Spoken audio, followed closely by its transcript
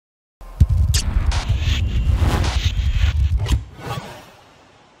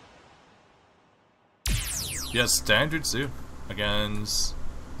Yes, standard Zoo against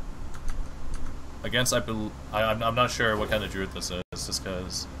I'm not sure what kind of druid this is, just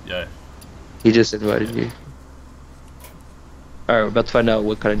because yeah. He just invited you. All right, we're about to find out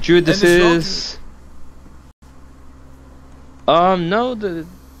what kind of druid this is. No, the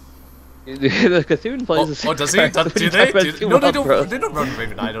Cthulhu plays the same. Oh, does he? Do they? No, they don't. They don't run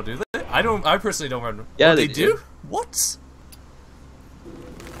Raven Idol, do they? I personally don't run. Yeah, they do. What?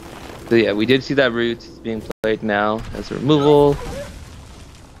 So yeah, we did see that root being played now as a removal,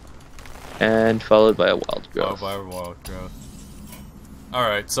 and followed by a wild growth. Oh, by a wild growth. All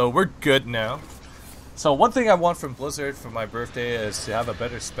right, so we're good now. So one thing I want from Blizzard for my birthday is to have a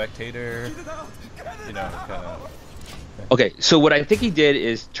better spectator. You know, kind of. Okay, so what I think he did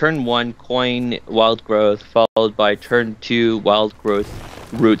is turn 1 coin wild growth, followed by turn 2 wild growth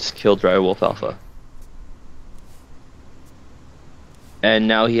roots kill dry wolf alpha. And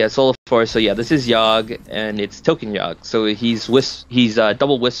now he has Soul Force, so yeah, this is Yogg, and it's token Yogg. So he's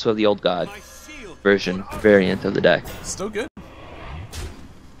double wisp of the old god variant of the deck. Still good.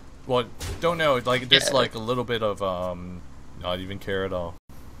 Well, don't know, like there's like a little bit of not even care at all.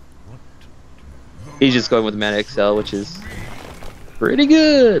 He's just going with Mana XL, which is pretty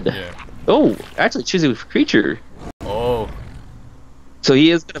good. Yeah. Oh, actually choosing creature. Oh. So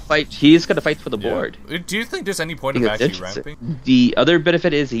he is gonna fight. He is gonna fight for the board. Do you think there's any point of actually ramping? The other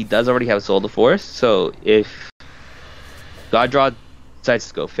benefit is he does already have Soul of the Forest. So if Goddraw decides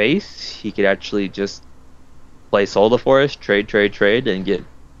to go face, he could actually just play Soul of the Forest, trade, and get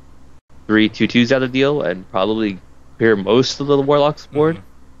 3 2/2s out of the deal, and probably clear most of the Warlock's board.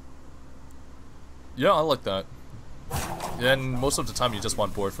 Yeah, I like that. And most of the time you just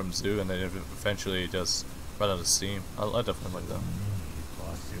want board from Zoo, and then eventually just run out of steam. I definitely like that.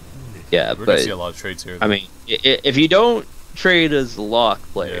 Yeah, we're gonna see a lot of trades here. I mean, if you don't trade as a lock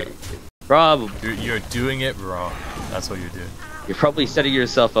player, probably you're doing it wrong. That's what you're doing. You're probably setting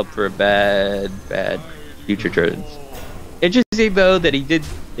yourself up for a bad future turns. Interesting though that he did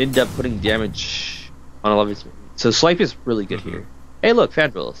end up putting damage on a lot of his. So Swipe is really good here. Hey, look,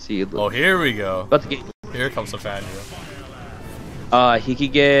 Fandral. See you. Oh, here we go. About to get. Here comes the Fandral. He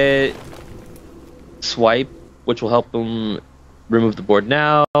could get Swipe, which will help him remove the board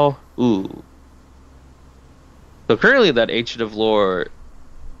now. Ooh. So currently that Ancient of Lore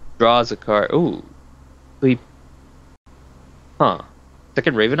draws a card. Ooh.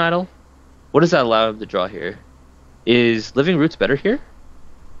 Second Raven Idol? What does that allow him to draw here? Is Living Roots better here?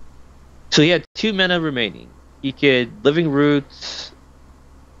 So he had 2 mana remaining. He could Living Roots,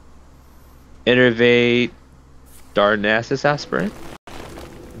 Innervate, Darnassus Aspirant.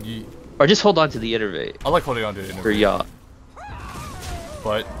 Or just hold on to the Innervate. I like holding on to Innervate. For Yogg.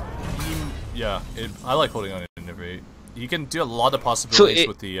 But, yeah, I like holding on to Innervate. You can do a lot of possibilities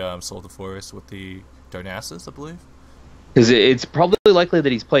with the Soul of the Forest, with the Darnassus, I believe. Because it's probably likely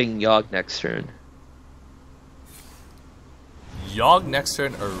that he's playing Yogg next turn. Yogg next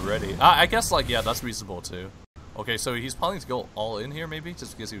turn already. I guess, like, yeah, that's reasonable too. Okay, so he's planning to go all in here, maybe?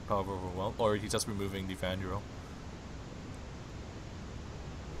 Just because he's probably overwhelmed? Or he's just removing the Fandral.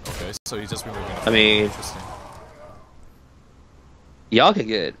 Okay, so he's just removing it. I mean, interesting. Yogg could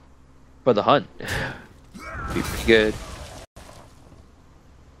get for the hunt. Be pretty good.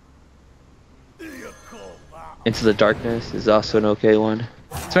 Into the Darkness is also an okay one.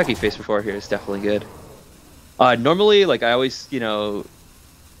 Smacky Face before here is definitely good. Normally, like I always,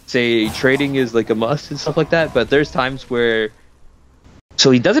 say trading is like a must and stuff like that, but there's times where...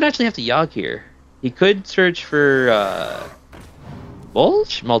 So he doesn't actually have to Yogg here. He could search for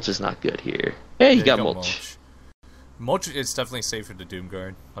Mulch? Mulch is not good here. Hey, he got Mulch. Mulch is definitely safer to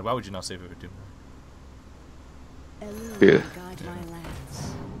Doomguard. Like, why would you not save it for Doomguard? True.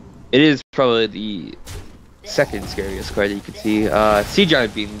 It is probably the second scariest card that you could see. Sea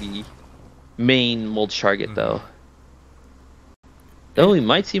Giant being the main Mulch target, though. Though we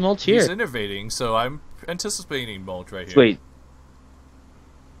might see Mulch here. He's innovating, so I'm anticipating Mulch right here. Wait.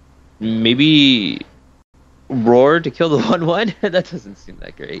 Maybe Roar to kill the 1/1? That doesn't seem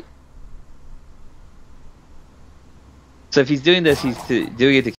that great. So if he's doing this, he's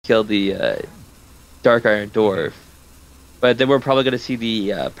doing it to kill the Dark Iron Dwarf. But then we're probably going to see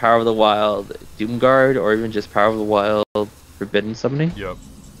the Power of the Wild Doomguard, or even just Power of the Wild Forbidden Summoning. Yep.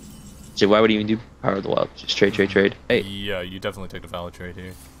 So why would he even do Power of the Wild? Just trade. Hey. Yeah, you definitely take the valid trade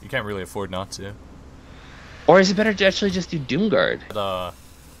here. You can't really afford not to. Or is it better to actually just do Doomguard? But,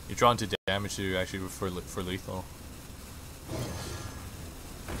 you're drawn to damage to actually for lethal.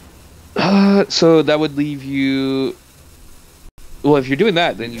 So that would leave you... Well, if you're doing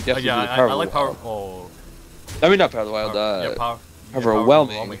that, then you definitely do the Power I of like the Power... Wild. I mean, not Power of the Wild, Power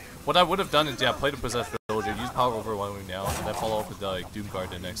Overwhelming. What I would have done is, play the Possessed Villager, use power overwhelming now, and then follow up with the like, Doom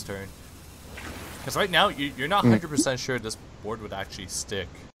Guard the next turn. Because right now, you're not 100% sure this board would actually stick.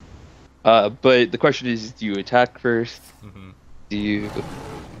 But the question is, do you attack first? Do you...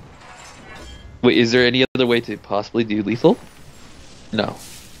 Wait, is there any other way to possibly do lethal? No.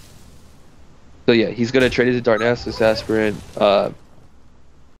 So yeah, he's gonna trade it to Darknassus Aspirant.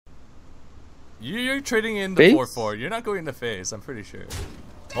 You're trading in the 4/4. You're not going to phase, I'm pretty sure.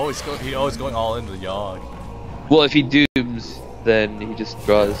 Oh, he's always going all into the Yogg. Well, if he dooms, then he just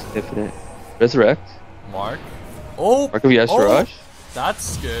draws infinite. Resurrect. Mark. Oh! Mark of Yasharaj.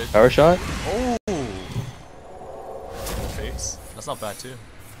 That's good. Power shot. Oh! Face. That's not bad too.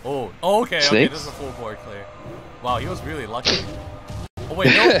 Oh, okay, okay, this is a full board clear. Wow, he was really lucky. Oh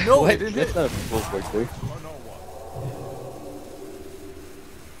wait, no, it didn't hit. That's not a full board clear.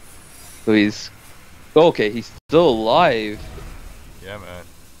 So he's... Okay, he's still alive. Yeah, man.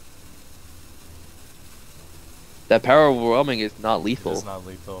 That power overwhelming is not lethal. It's not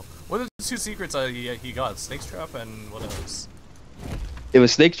lethal. What are the 2 secrets he got? Snake's Trap and what else? It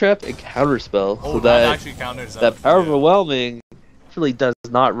was Snake Trap and Counterspell. Oh, so that actually counters that power overwhelming actually does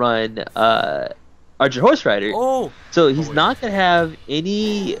not run Argent Horse Rider. Oh! So he's not going to have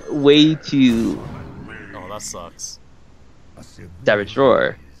any way to... Oh, that sucks. Damage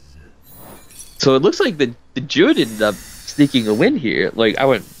Roar. So it looks like the Druid ended up sneaking a win here. Like, I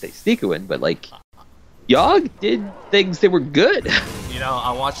wouldn't say sneak a win, but like... Yogg did things that were good. You know,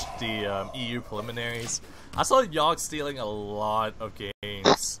 I watched the EU preliminaries. I saw Yogg stealing a lot of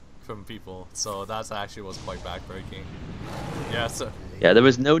games from people, so that actually was quite backbreaking. Yeah, so... Yeah, there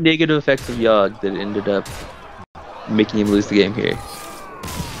was no negative effects of Yogg that ended up making him lose the game here.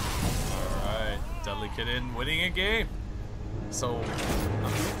 Alright, DeadlyKitten winning a game. So, I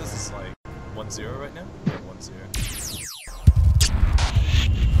think this is like 1-0 right now? Yeah, 1-0.